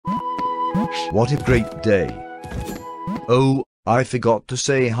What a great day. Oh, I forgot to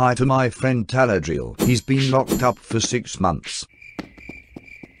say hi to my friend Taladriel. He's been locked up for 6 months.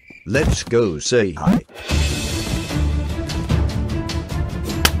 Let's go say hi.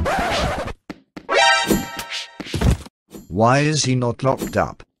 Why is he not locked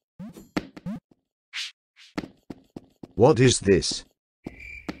up? What is this?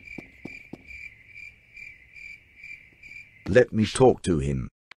 Let me talk to him.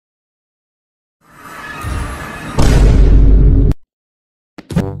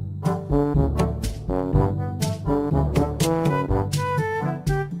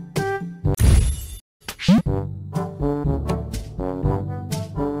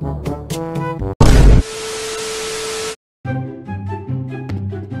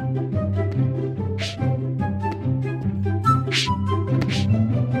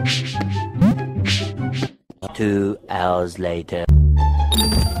 Two hours later.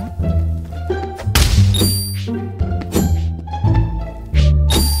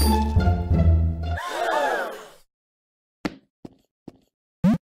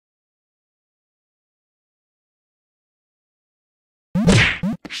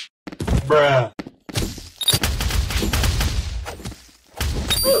 Bruh.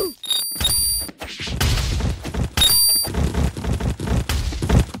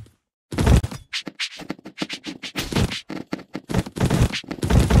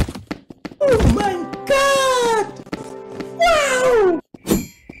 Oh my God! Wow!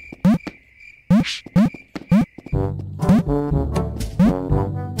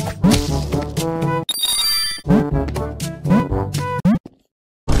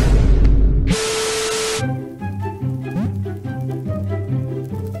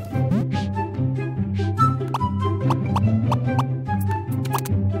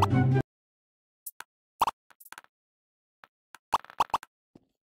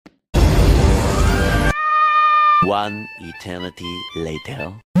 One eternity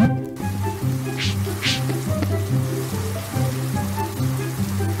later.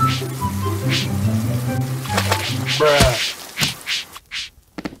 Bruh.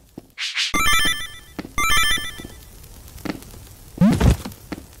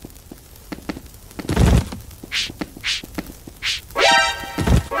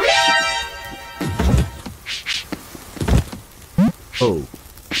 Oh.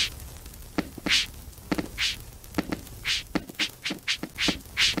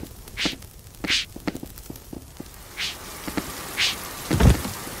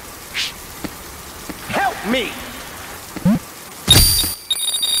 Me!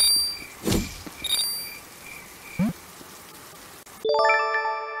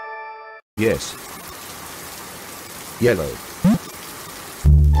 Yes. Yellow.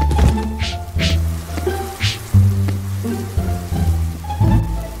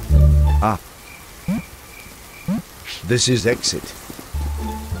 Ah. This is exit.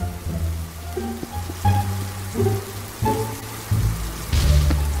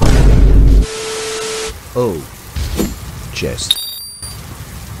 Oh. Chest.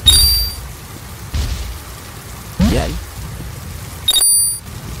 Yay.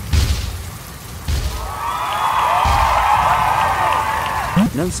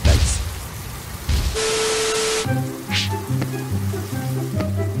 No space.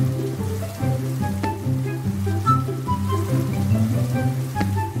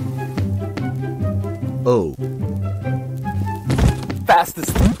 Oh.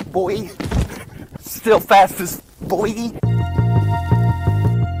 Fastest, boy. Still fastest, boy.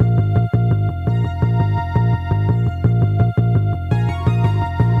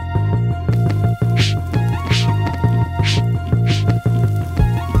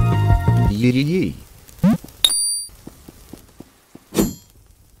 Yee.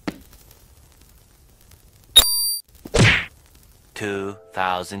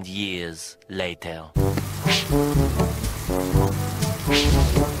 2,000 years later.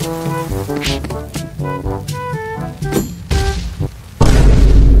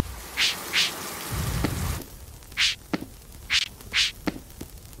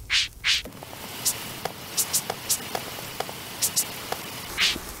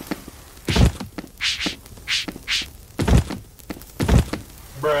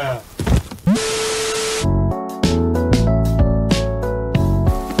 Bruh.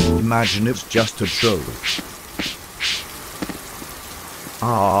 Imagine it's just a troll.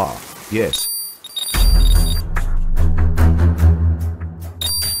 Ah, yes.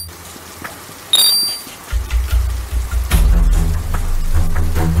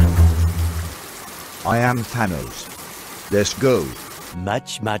 I am Thanos. Let's go.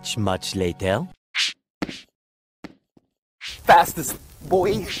 Much later. Fastest,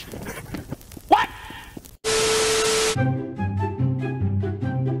 boy.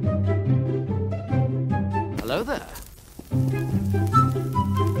 Hello there.